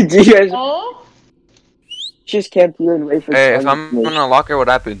you guys Oh? just can't be and wait for Hey, if Tom? I'm in a locker, what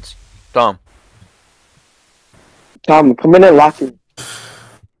happens? Dumb. Tom, come in and locker.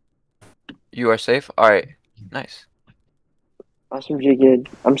 You are safe? Alright. Nice. Awesome, Jigid.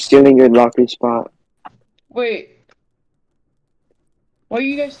 I'm stealing your locker spot. Wait. Why are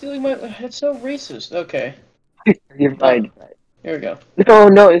you guys stealing my? That's so racist. Okay, You're fine. here we go.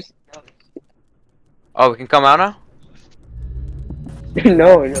 No, it's Oh, we can come out now?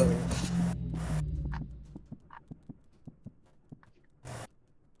 no.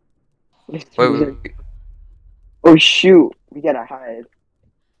 Wait. Oh shoot, we gotta hide.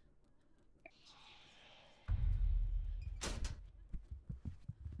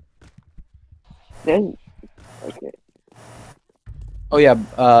 Then, okay. Oh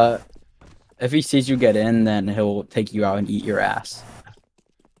yeah. If he sees you get in, then he'll take you out and eat your ass.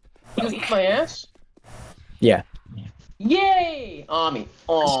 You eat my ass? Yeah. Yay! Ami.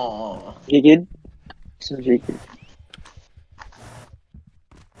 Aww. Jigid. Some Jigid.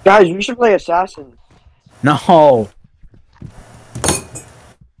 Guys, we should play Assassin. No.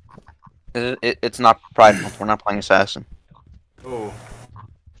 It's not Pride Month. We're not playing Assassin. Oh,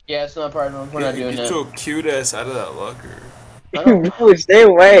 Yeah, it's not part of it. We're not doing get that. your cute ass out of that locker. I don't. No, stay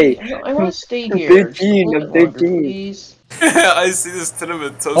away. I want to stay here. 13, Just a I'm little bit longer, 13. please. I see this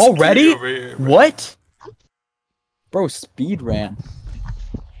tenement toast Already? cutie over here, bro. What? Bro, speed ran.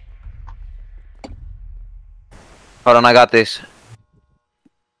 Hold on, I got this.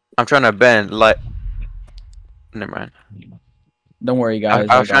 I'm trying to bend, like... Never mind. Don't worry, guys.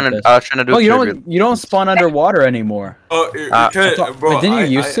 I was got trying to, this. I was trying to do Oh, you tribute. don't spawn underwater anymore. Oh, you I can't, thought- bro. wait, didn't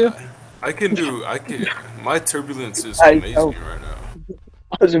you used to? I can. My turbulence is I amazing know. right now.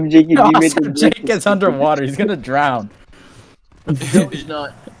 Awesome, Jigid. You made Awesome, the Jake is underwater. He's gonna drown. No, he's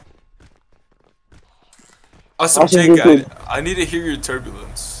not. Awesome, Awesome, Jake. Jake. I need to hear your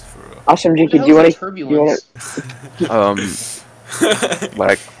turbulence. For real. Awesome, What the Jigid. Do you hell is want to? turbulence?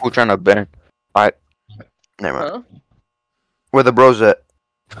 Like, who trying to bend? Alright. Never mind. Huh? Where the bros at?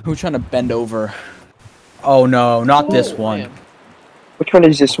 Who's trying to bend over? Oh no, not this Oh, one. man. Which one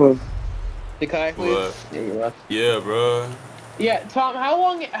is this one? The kayak lead? What? Yeah, you left. Yeah, bro. Yeah, Tom. How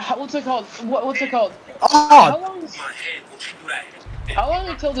long? What's it called? What's it called? Oh, How long? My head, what you do that? How long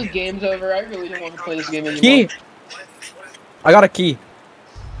until this game's over? I really don't want to play this game anymore. key. I got a key.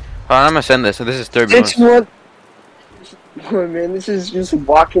 Hold on, I'm gonna send this. So this is turbulence. This one. Oh man, this is just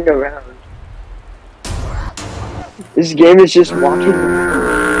walking around. This game is just walking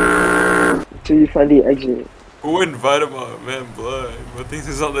until you find the exit. Who invited my man Blood? What thinks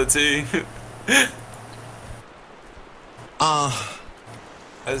he's on the team?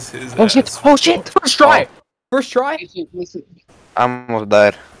 That's his Oh ass. shit! Oh shit! First try. First try. I almost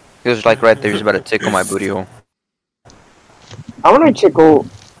died. He was like right there. He's about to tickle my booty hole. I want to tickle.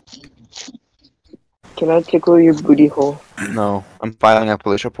 Can I tickle your booty hole? No, I'm filing a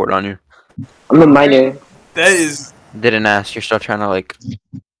police report on you. I'm a minor. That is, Didn't ask. You're still trying to like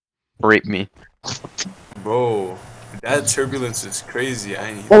rape me. bro. That turbulence is crazy. I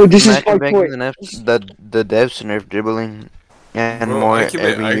ain't. Oh, this is Imagine banging hardcore. the devs nerf dribbling and Bro, more I keep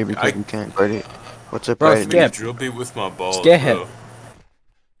it- every I- year because I- we can't guard it. What's up, Bro, right? skip. Drill beat with my balls, Skip. bro.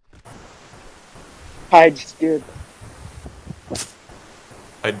 Hide, scared.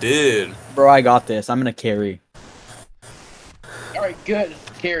 I did. Bro, I got this. I'm gonna carry. All right, good.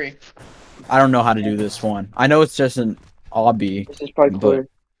 Carry. I don't know how to do this one. I know it's just an obby. This is probably But- cooler.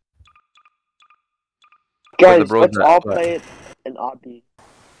 Where the Guys, bros let's at? all But- play it in obby.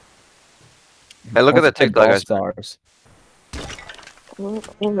 Hey, look at the Let's play TikTok, Brawl guys. Stars. I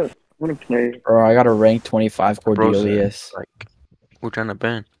wanna play. Bro, I got a rank 25 Bro said, Cordelius. like, who trying to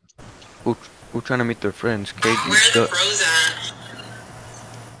ban? Who trying to meet their friends? Where KG, the shut. bros at?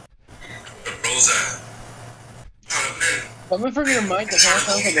 The bros at? Oh, man. Coming from your mic, it kind of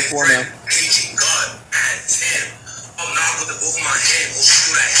sounds like before now. Aging God at 10. I'm not with the both of my hand. Oh, she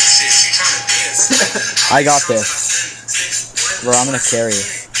do that shit. She trying to dance. I got this. Bro, I'm gonna carry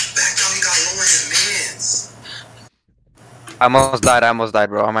it. Back down, he got lower his mans. I almost died,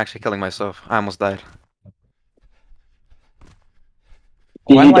 bro. I'm actually killing myself. I almost died.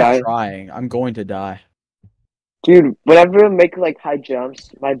 Did Why you am I die? trying? I'm going to die. Dude, whenever I make like high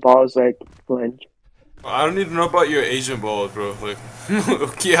jumps, my balls like flinch. I don't need to know about your Asian balls, bro. Like,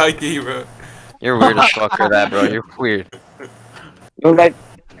 okay, I get you, bro. You're weird as fuck for that, bro. You're weird. But like,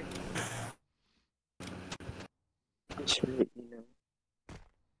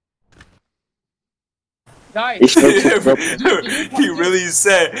 Guys, It's so- He really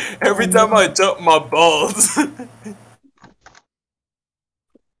said, every time I jump my balls.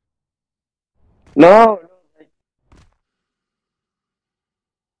 no,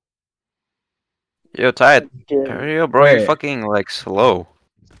 Yo, Tide. dude. Hurry up, bro. You're Wait. fucking, like, slow.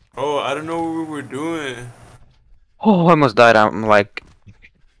 Oh, I don't know what we were doing. Oh, I almost died. I'm like,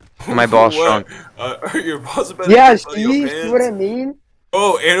 my balls What? shrunk. Are your balls better Yeah, than your see pants? what I mean?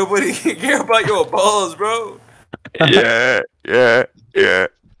 Oh, ain't nobody care about your balls, bro. Yeah.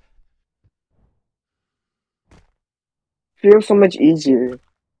 Feels so much easier.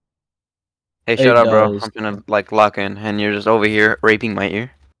 Hey, It shut up, bro. does. I'm gonna, like, lock in, and you're just over here raping my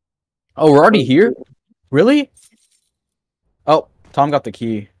ear. Oh, we're already here? Really? Oh, Tom got the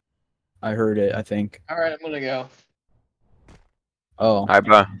key. I heard it, I think. alright, I'm gonna go. Oh. Alright,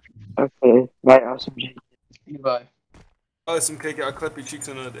 bro. Okay, bye, awesome. Goodbye. Oh, some cake. I'll clap your cheeks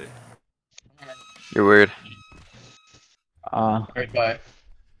another day. You're weird. Alright, bye.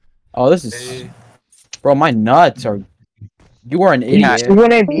 Oh, this is... Hey. Bro, my nuts are... You are an Yeah. idiot. See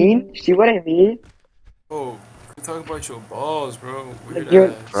what I mean? See what I mean? Oh, we talk about your balls, bro. Weird Like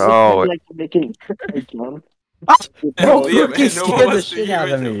you're ass. Bro. like making a jump. Bro, Liam, Cookie ain't no one scared the wants to shit hear out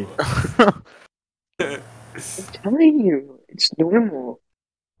of your me. balls. I'm telling you, it's normal.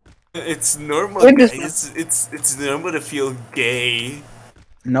 It's normal, Look at guys. It's normal to feel gay.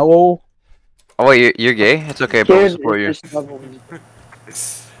 No. Oh, wait, you're gay? It's okay, bro. We'll Kid support you. is just level.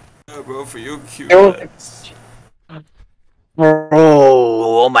 Yeah, bro, for you cute Yo. ass.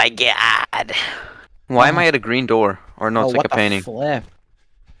 Oh my god. Why am I at a green door? Or no, Oh, it's like what a the painting. flip?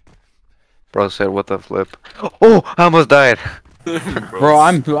 Bro said, what the flip? Oh, I almost died. Bro,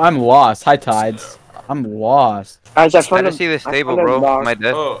 I'm lost. Hi, Tides. I'm lost. Guys, I I found didn't see this I table, found a bro. lock. Am I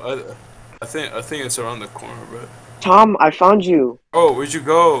dead? Oh, I think it's around the corner, bro. Tom, I found you. Oh, where'd you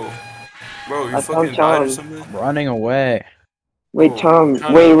go? Bro, you I fucking found died or Tom. something? I'm running away. Wait, Oh, Tom.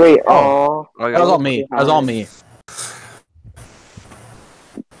 kinda- Wait. Oh. Oh. Oh, That was yeah. all me. That was all me.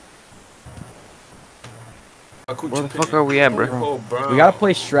 Where the fuck are we at, bro? Oh, bro. We gotta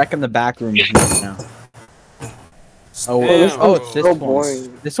play Shrek in the back room now. Oh, Damn, oh, bro. it's this so one.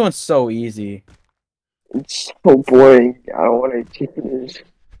 boring. This one's so easy. It's so boring. I don't want to do this.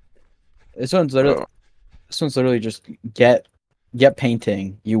 This one's literally just get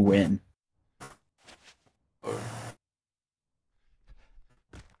painting. You win.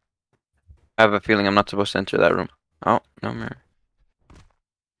 I have a feeling I'm not supposed to enter that room. Oh, no, man.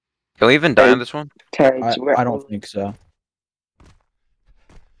 Can we even die on this one? Tags, I don't think so.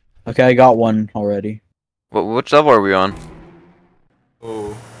 Okay, I got one already. Which level are we on?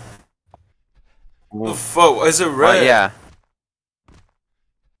 Oh. What the fuck? Why is it red? Yeah,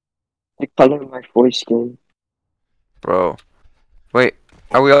 The color of my foreskin. bro. Wait,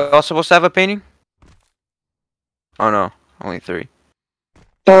 are we all supposed to have a painting? Oh no, only 3.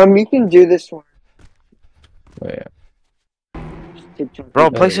 Tom, you can do this one. Wait, Bro, Oh,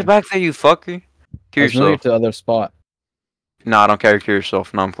 place yeah. it back there, you fucker. Kill let's move yourself. to the other spot. Nah, I don't care. Kill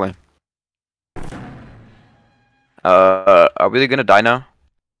yourself. No, I'm playing. Are we gonna die now?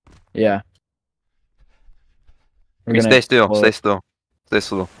 Yeah. We're Okay, gonna stay still. explode. Stay still. Stay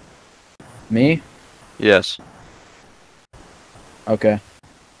still. Me? Yes. Okay.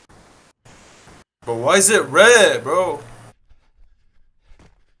 But why is it red, bro?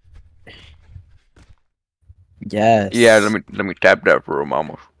 Yes. Yeah. Let me tap that for a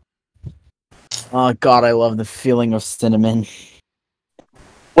mama. Oh god, I love the feeling of cinnamon.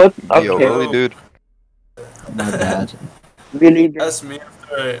 What? Yo, Okay. really, dude. My bad. Really? That's me after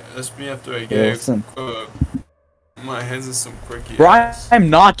Alright, that's me after I Yeah, get listen. my hands in some quirky Bro, ass. I'm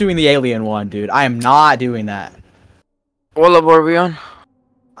not doing the alien one, dude. I am not doing that. What level are we on?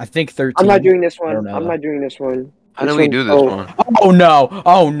 I think 13. I'm not doing this I don't one. know. I'm not doing this one. How do we do this one? Oh no!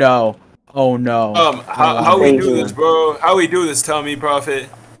 Oh no! Oh no! How we do Crazy. this, bro? How we do this? Tell me, Prophet.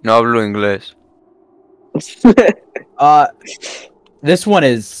 No hablo inglés. This one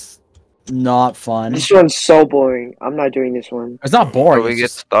is not fun. This one's so boring. I'm not doing this one. It's not boring. So we it's get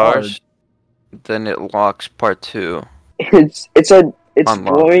just stars. Then it locks part 2. It's Unlocked.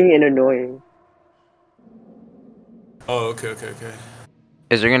 boring and annoying. Oh, okay.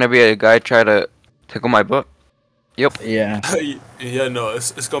 Is there gonna be a guy try to tickle my butt? Yep. Hard. Yeah. Yeah, no,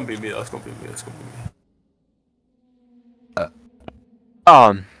 it's gonna be me. That's gonna be me.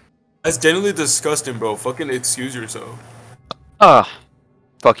 That's genuinely disgusting, bro. Fucking excuse yourself.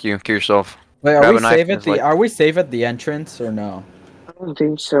 Fuck you. Kill yourself. Wait, Grab are we a knife safe and at it's the? like- Are we safe at the entrance or no? I don't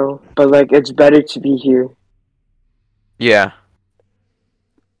think so. But like, it's better to be here. Yeah.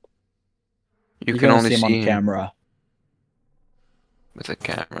 You You can only see him see on him camera. with a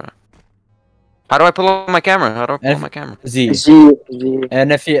camera. How do I pull up my camera? How do I pull up my camera? Z. Z.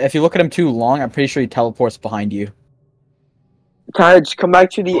 And if you look at him too long, I'm pretty sure he teleports behind you. Taj, come back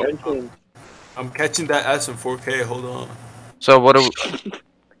to the entrance. I'm catching that ass in 4K. Hold on. So what do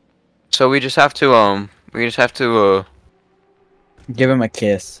So we just have to Give him a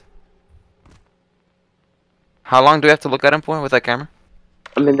kiss. how long do we have to look at him for with that camera?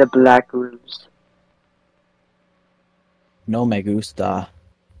 I'm in the black rooms. No me gusta.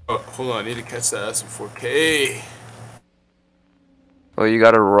 Oh, hold on. I need to catch that ass in 4K. Oh, you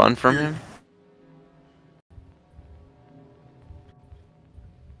gotta run from him?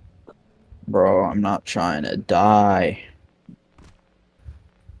 Bro, I'm not trying to die.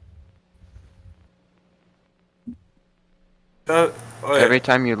 Oh, yeah. Every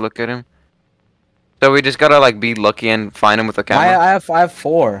time you look at him. So we just gotta like be lucky and find him with a camera. I have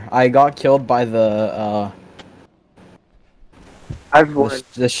 4. I got killed by the I've won.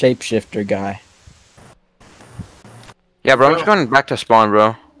 the shapeshifter guy. Yeah, bro, I'm just going back to spawn,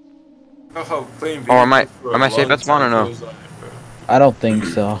 bro. know how playing Oh, am I- video for am I a safe long at spawn or time no? goes on, bro. I don't think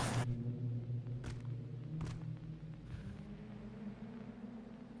so.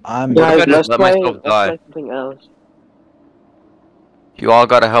 I'm What if I Guys, just let's let play, myself let's die? play something else. You all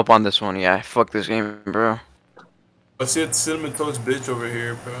gotta help on this one. Yeah, fuck this game, bro. I see a cinnamon toast bitch over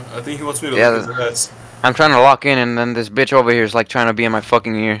here, bro. I think he wants me to Yeah, lick his ass. I'm trying to lock in, and then this bitch over here is like trying to be in my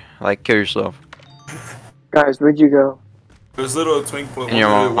fucking ear. Like, kill yourself. Guys, where'd you go? There's little twinkle In your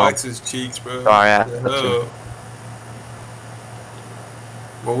one mouth. wax his cheeks, bro. Oh, yeah, What the that's hell?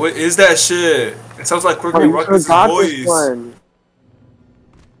 But what is that shit? It sounds like Oh, Quirky you Rocket's forgot this voice. one.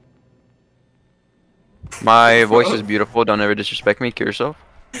 My voice is beautiful. Don't ever disrespect me. Kill yourself.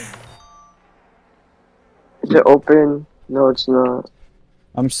 Is it open? No, it's not.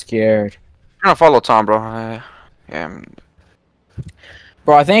 I'm scared. I'm gonna follow Tom, bro. Yeah.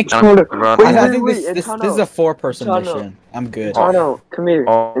 Bro, I think I'm- Hold on. run. Wait, I wait, think wait, this is a Antano. 4-person Antano. mission. I'm good. Antano, come here.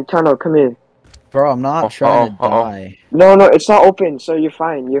 Oh. Antano, come here. Bro, I'm not trying to uh-oh. die. No, it's not open, so you're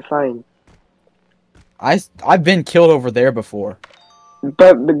fine. You're fine. I've been killed over there before.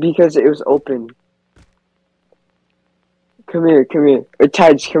 But because it was open. Come here.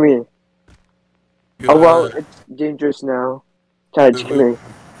 Taj, come here. Oh well, it's dangerous now. Taj, come here.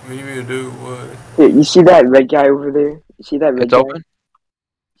 What do you mean to do? What? Here, you see that red guy over there? You see that red It's guy? open.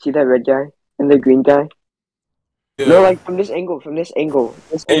 See that red guy? And the green guy? Yeah. No, like from this angle. This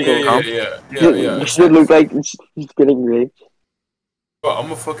yeah, angle. yeah. It look like he's getting raped. Bro, I'm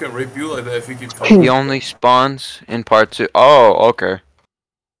gonna fucking rape you like that if you keep talking. He only spawns in part 2. Oh, okay.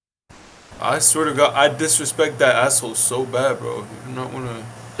 I swear to God, I disrespect that asshole so bad, bro. You do not wanna.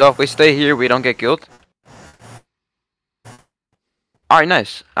 So if we stay here, we don't get killed. Alright,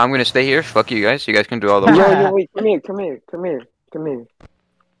 nice. I'm gonna stay here. Fuck you guys. You guys can do all the work. Yo, wait, come here.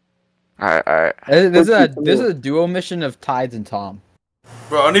 Alright. This is a duo mission of Tides and Tom.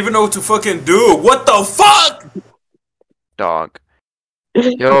 Bro, I don't even know what to fucking do. What the fuck? Dog.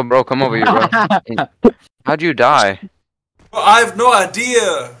 Yo, bro, come over here, bro. How'd you die? Bro, I have no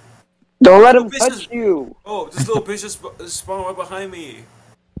idea. Don't let him This touch is- you. Oh, this little bitch just spawned right behind me.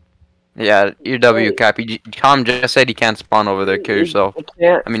 Yeah, you're W, Cappy. Tom just said he can't spawn over there. Kill yourself.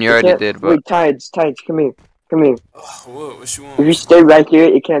 Can't. I mean, you already can't- did, but Wait, Tides, come here. What? What you If you want? stay right here,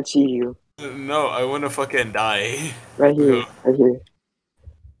 it can't see you. No, I wanna fucking die. Right here.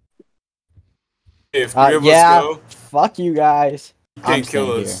 If three of Yeah. us go, Fuck you guys. you I'm can't kill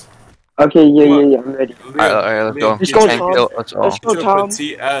staying us. Okay, yeah, Come on. I'm ready. alright, let's go. Let's You go, can't Tom. kill us all. Let's go, Get your Tom.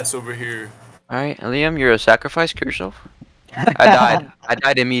 petite ass over here. Alright, Liam, you're a sacrifice. Kill yourself. I died. I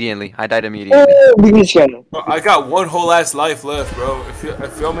died immediately. I died immediately. Oh, we just got it. Bro, I got one whole ass life left, bro.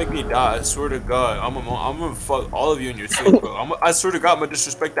 If y'all make me die, I swear to God, I'm gonna fuck all of you in your sleep, bro. I swear to God, I'm gonna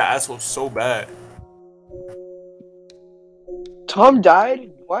disrespect that asshole so bad. Tom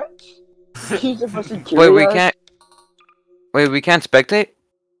died? What? He's supposed to kill Wait, we us? can't. Wait, we can't spectate?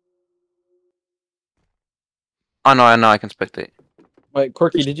 Oh no, I know I can spectate. Wait,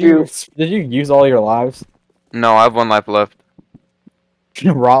 Quirky, did you use all your lives? No, I have 1 life left.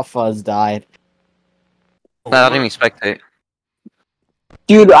 Rot Fuzz died. No, I didn't even spectate.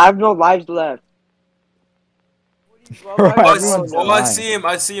 Dude, I have no lives left. Right, Oh, everyone's I dying. see him.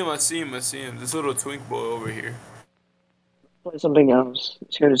 I see him. I see him. I see him. This little twink boy over here. Play something else.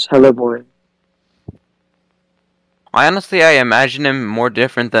 It's gonna just hella boring. I imagine him more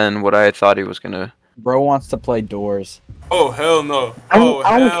different than what I thought he was gonna. Bro wants to play Doors. Oh hell no. I Oh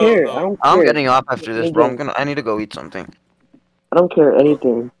don't hell care. no. I don't care. I'm getting off after this, bro. Anything. I need to go eat something. I don't care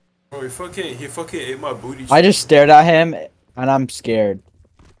anything. Bro, he fucking ate my booty. I just stared at him, and I'm scared.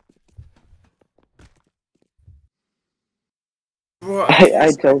 Bro,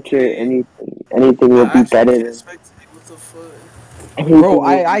 I don't care anything. Anything will be better than. What the fuck? Anything Bro, will be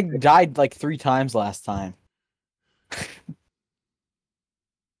I better. died like 3 times last time.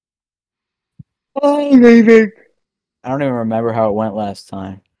 Oh, baby. I don't even remember how it went last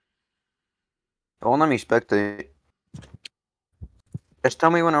time. Don't let me spectate. Just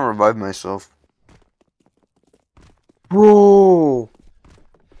tell me when I revive myself. Bro!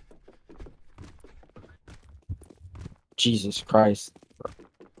 Jesus Christ.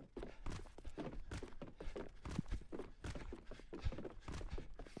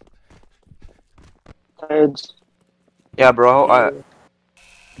 Heads. Yeah, bro.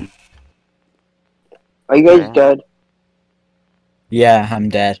 Are you guys Yeah. dead? Yeah, I'm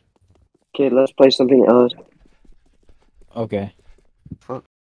dead. Okay, let's play something else. Okay.